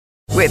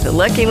With the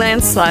Lucky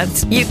Land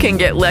Slots, you can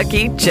get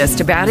lucky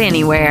just about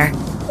anywhere.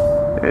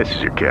 This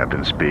is your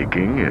captain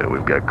speaking.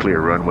 We've got clear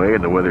runway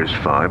and the weather's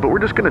fine, but we're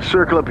just going to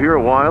circle up here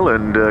a while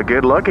and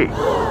get lucky.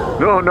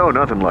 No,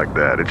 nothing like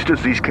that. It's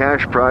just these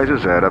cash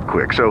prizes add up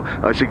quick. So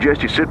I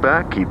suggest you sit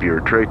back, keep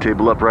your tray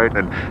table upright,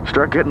 and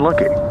start getting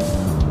lucky.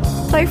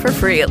 Play for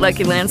free at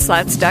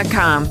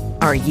LuckyLandSlots.com.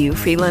 Are you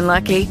feeling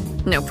lucky?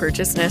 No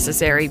purchase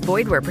necessary.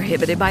 Void where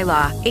prohibited by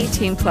law.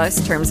 18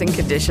 plus terms and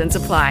conditions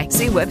apply.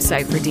 See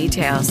website for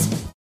details.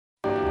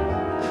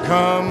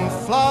 Come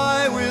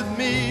fly with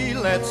me.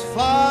 Let's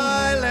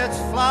fly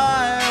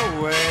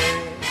away.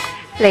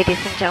 Ladies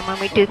and gentlemen,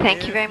 we do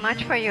thank you very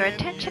much for your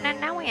attention, and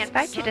now we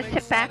invite you to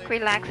sit back,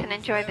 relax, and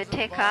enjoy the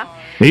takeoff.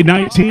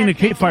 8:19, the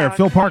Cape Fire,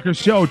 Phil Parker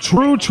Show,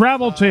 True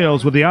Travel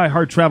Tales with the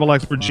iHeart travel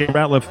expert, Jay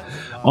Ratliff,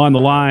 on the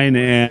line.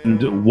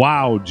 And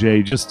wow,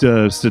 Jay, just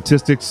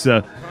statistics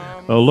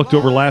looked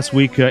over last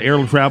week.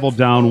 Air travel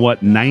down,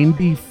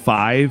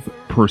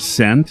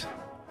 95%?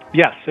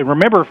 Yes, and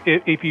remember,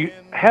 if you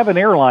have an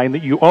airline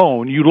that you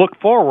own, you look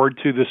forward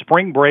to the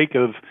spring break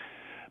of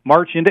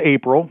March into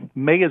April.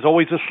 May is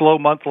always a slow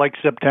month like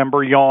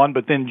September, yawn,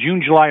 but then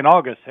June, July, and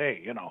August,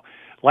 hey,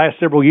 last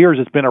several years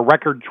it's been a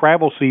record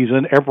travel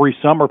season every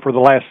summer for the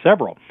last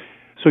several.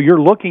 So you're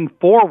looking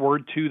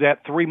forward to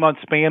that 3-month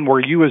span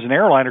where you as an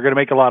airline are going to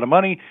make a lot of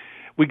money.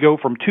 We go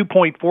from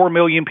 2.4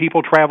 million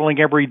people traveling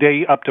every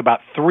day up to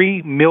about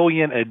 3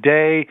 million a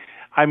day.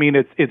 I mean,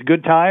 it's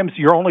good times.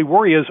 Your only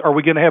worry is, are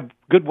we going to have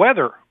good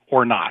weather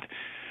or not?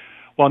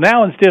 Well,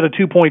 now instead of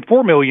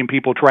 2.4 million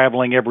people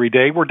traveling every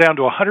day, we're down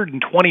to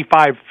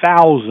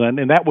 125,000,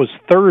 and that was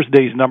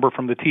Thursday's number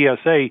from the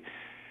TSA,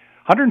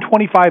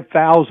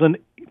 125,000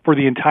 for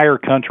the entire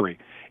country.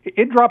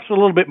 It drops a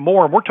little bit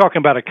more, and we're talking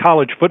about a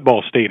college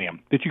football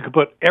stadium that you could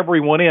put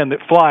everyone in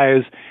that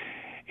flies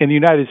in the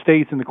United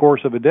States in the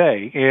course of a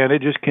day, and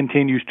it just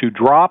continues to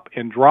drop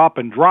and drop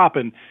and drop.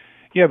 And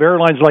you have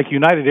airlines like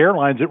United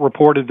Airlines that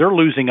reported they're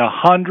losing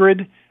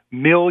 $100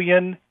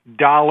 million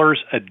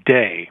a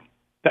day.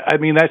 I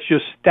mean, that's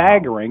just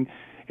staggering.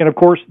 And, of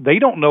course, they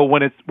don't know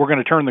when we're going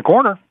to turn the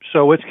corner,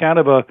 so it's kind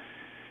of a,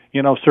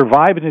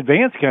 survive in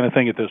advance kind of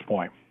thing at this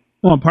point.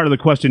 Well, and part of the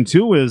question,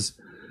 too, is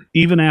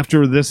even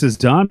after this is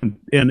done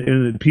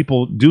and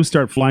people do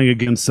start flying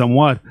again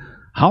somewhat,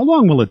 how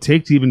long will it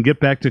take to even get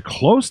back to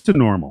close to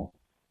normal?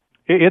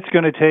 It's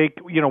going to take,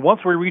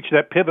 once we reach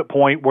that pivot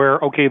point where,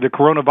 okay, the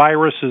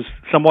coronavirus is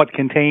somewhat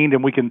contained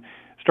and we can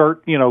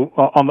start,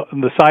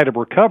 on the side of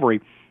recovery,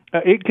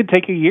 it could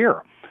take a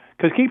year.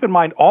 Because keep in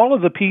mind, all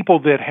of the people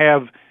that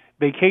have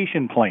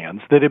vacation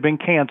plans that have been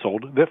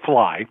canceled that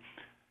fly,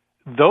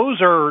 those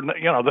are,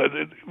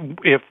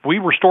 if we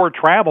restore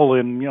travel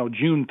in,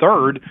 June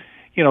 3rd,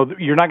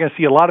 you're not going to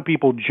see a lot of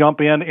people jump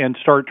in and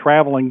start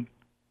traveling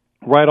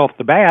right off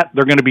the bat.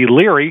 They're going to be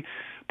leery.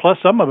 Plus,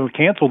 some of them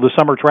canceled the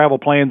summer travel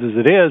plans as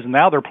it is, and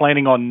now they're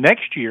planning on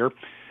next year.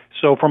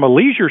 So from a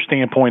leisure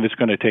standpoint, it's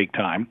going to take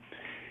time.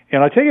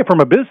 And I tell you,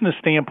 from a business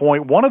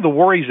standpoint, one of the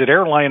worries that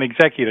airline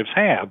executives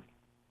have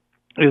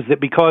is that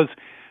because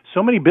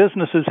so many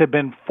businesses have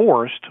been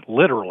forced,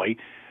 literally,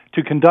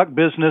 to conduct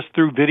business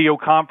through video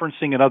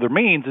conferencing and other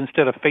means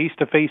instead of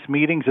face-to-face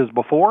meetings as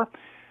before,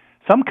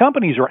 some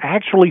companies are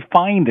actually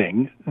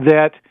finding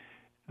that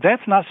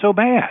that's not so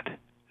bad.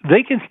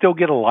 They can still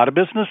get a lot of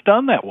business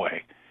done that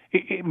way.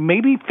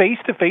 Maybe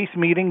face-to-face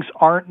meetings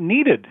aren't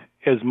needed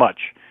as much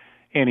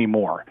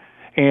anymore.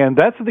 And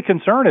that's the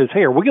concern is,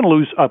 hey, are we going to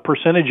lose a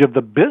percentage of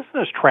the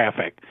business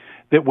traffic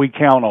that we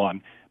count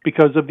on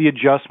because of the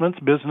adjustments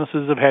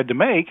businesses have had to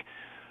make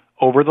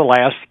over the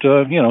last,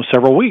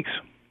 several weeks?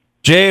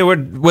 Jay,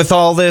 with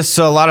all this,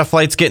 a lot of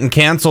flights getting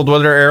canceled,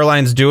 what are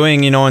airlines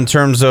doing, in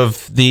terms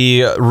of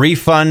the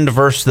refund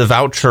versus the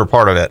voucher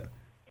part of it?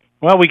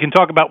 Well, we can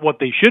talk about what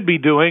they should be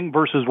doing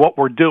versus what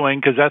we're doing,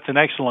 because that's an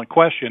excellent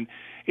question.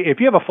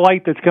 If you have a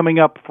flight that's coming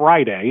up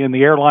Friday and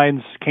the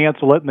airlines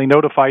cancel it and they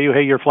notify you,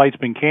 hey, your flight's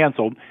been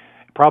canceled,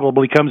 it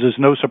probably comes as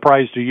no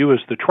surprise to you as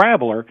the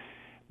traveler.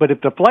 But if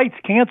the flight's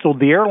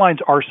canceled, the airlines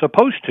are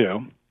supposed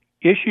to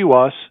issue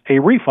us a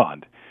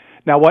refund.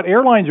 Now, what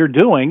airlines are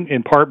doing,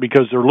 in part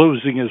because they're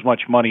losing as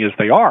much money as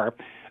they are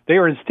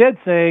instead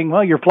saying,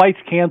 well, your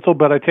flight's canceled,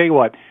 but I tell you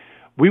what,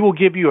 we will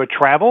give you a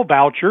travel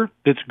voucher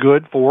that's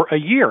good for a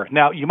year.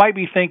 Now, you might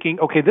be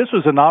thinking, okay, this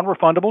was a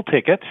non-refundable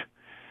ticket,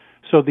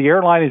 so the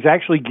airline is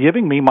actually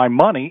giving me my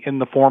money in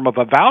the form of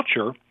a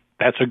voucher.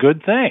 That's a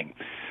good thing.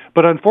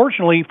 But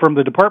unfortunately, from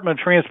the Department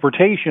of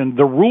Transportation,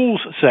 the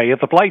rules say if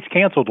the flight's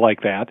canceled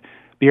like that,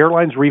 the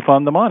airlines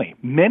refund the money.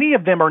 Many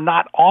of them are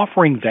not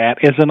offering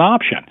that as an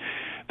option.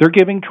 They're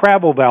giving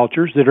travel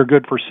vouchers that are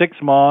good for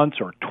 6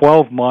 months or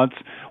 12 months,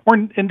 or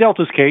in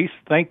Delta's case,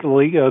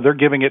 thankfully, they're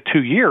giving it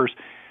 2 years.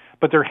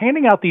 But they're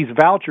handing out these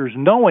vouchers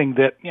knowing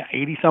that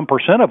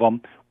 80-some% of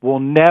them will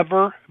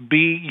never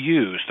be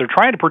used. They're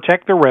trying to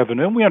protect their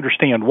revenue, and we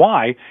understand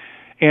why.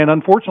 And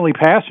unfortunately,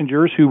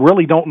 passengers who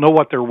really don't know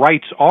what their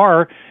rights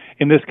are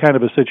in this kind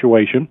of a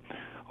situation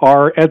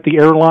are at the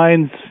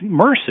airline's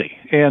mercy.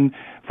 And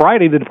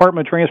Friday, the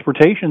Department of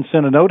Transportation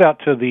sent a note out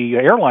to the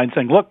airline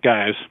saying, look,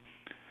 guys,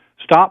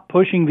 Stop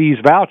pushing these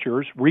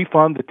vouchers.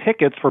 Refund the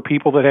tickets for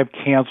people that have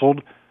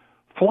canceled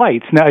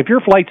flights. Now, if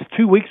your flight's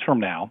 2 weeks from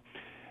now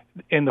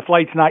and the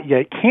flight's not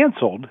yet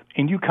canceled,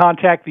 and you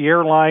contact the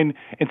airline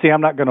and say,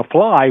 I'm not going to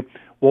fly,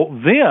 well,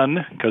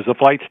 then, because the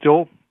flight's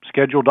still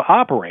scheduled to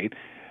operate,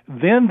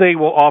 then they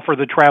will offer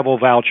the travel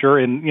voucher,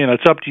 and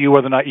it's up to you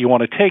whether or not you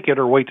want to take it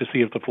or wait to see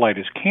if the flight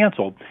is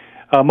canceled.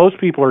 Most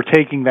people are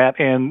taking that,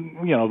 and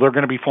they're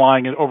going to be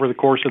flying it over the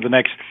course of the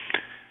next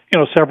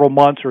several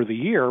months or the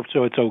year,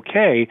 so it's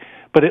okay.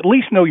 But at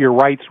least know your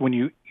rights when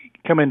you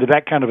come into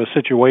that kind of a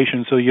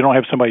situation, so you don't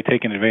have somebody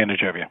taking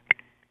advantage of you.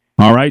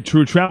 All right,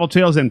 True Travel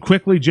Tales. And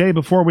quickly, Jay,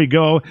 before we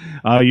go,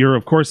 you're,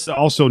 of course,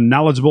 also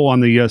knowledgeable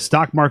on the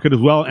stock market as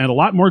well, and a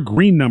lot more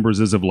green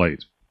numbers as of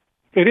late.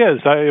 It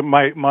is.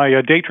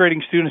 My day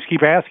trading students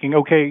keep asking,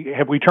 okay,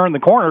 have we turned the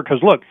corner? Because,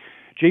 look,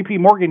 J.P.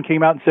 Morgan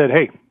came out and said,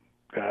 hey,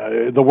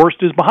 the worst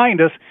is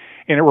behind us.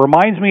 And it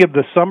reminds me of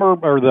the summer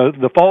or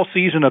the fall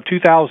season of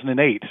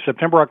 2008,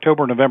 September,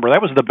 October, November.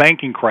 That was the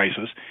banking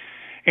crisis.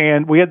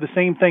 And we had the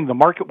same thing. The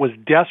market was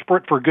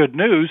desperate for good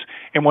news.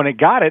 And when it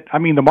got it,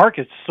 the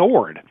market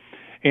soared.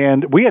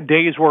 And we had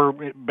days where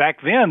back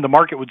then the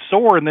market would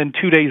soar, and then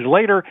 2 days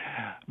later,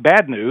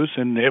 bad news,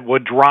 and it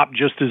would drop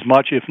just as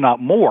much, if not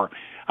more.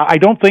 I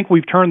don't think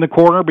we've turned the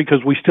corner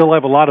because we still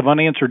have a lot of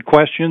unanswered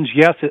questions.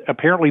 Yes,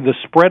 apparently the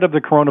spread of the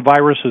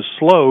coronavirus has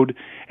slowed,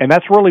 and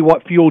that's really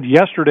what fueled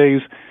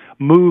yesterday's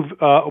move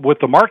with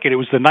the market. It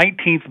was the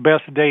 19th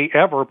best day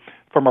ever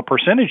from a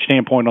percentage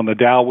standpoint on the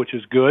Dow, which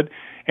is good.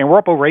 And we're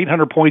up over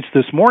 800 points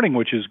this morning,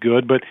 which is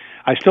good. But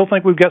I still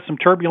think we've got some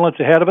turbulence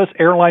ahead of us.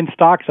 Airline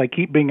stocks, I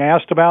keep being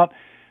asked about.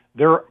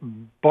 They're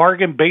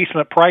bargain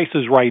basement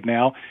prices right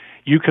now.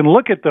 You can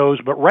look at those,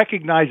 but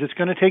recognize it's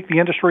going to take the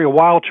industry a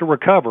while to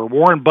recover.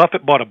 Warren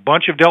Buffett bought a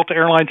bunch of Delta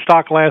Airlines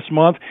stock last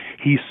month.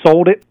 He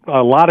sold it,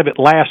 a lot of it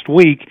last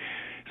week.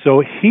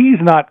 So he's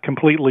not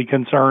completely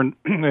convinced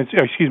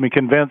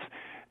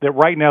that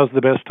right now is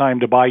the best time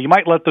to buy. You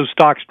might let those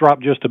stocks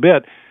drop just a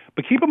bit,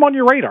 but keep them on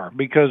your radar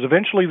because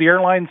eventually the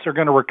airlines are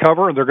going to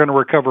recover, and they're going to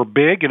recover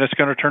big, and it's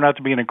going to turn out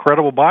to be an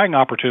incredible buying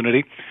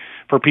opportunity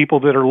for people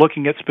that are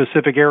looking at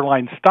specific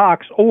airline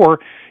stocks. Or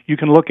you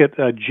can look at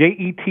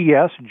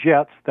JETS,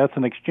 JETS. That's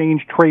an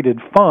exchange-traded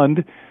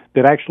fund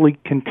that actually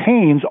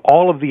contains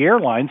all of the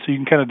airlines, so you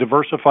can kind of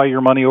diversify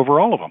your money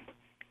over all of them.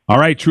 All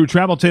right, True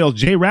Travel Tales,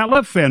 Jay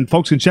Ratliff, and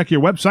folks can check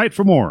your website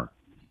for more.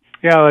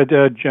 Yeah,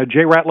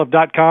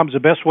 jratliff.com is the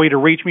best way to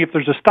reach me. If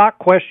there's a stock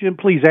question,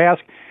 please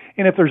ask.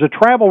 And if there's a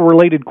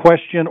travel-related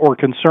question or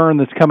concern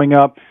that's coming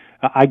up,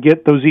 I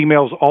get those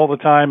emails all the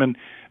time. And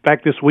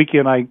back this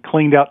weekend, I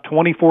cleaned out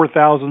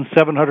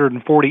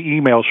 24,740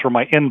 emails from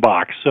my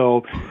inbox.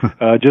 So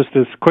just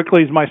as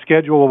quickly as my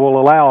schedule will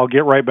allow, I'll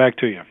get right back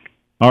to you.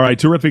 All right,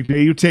 terrific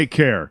day. You take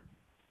care.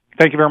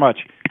 Thank you very much.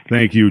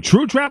 Thank you.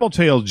 True Travel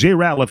Tales, Jay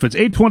Ratliff. It's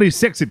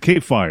 8:26 at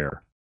Cape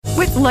Fire.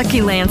 With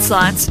Lucky Land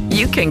Slots,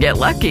 you can get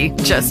lucky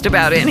just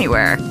about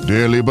anywhere.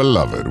 Dearly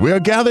beloved, we are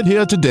gathered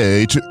here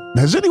today to...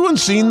 Has anyone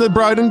seen the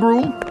bride and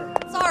groom?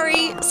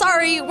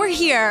 Sorry, we're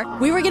here.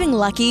 We were getting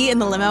lucky in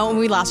the limo and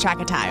we lost track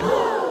of time.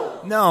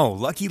 No,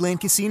 Lucky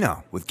Land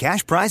Casino, with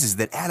cash prizes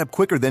that add up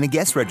quicker than a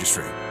guest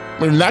registry.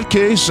 In that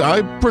case,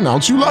 I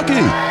pronounce you lucky.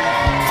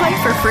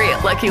 Play for free at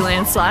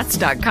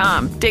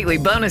LuckyLandSlots.com. Daily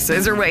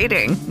bonuses are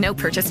waiting. No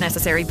purchase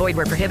necessary. Void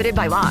where prohibited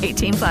by law.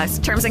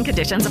 18+. Terms and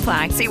conditions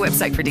apply. See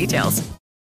website for details.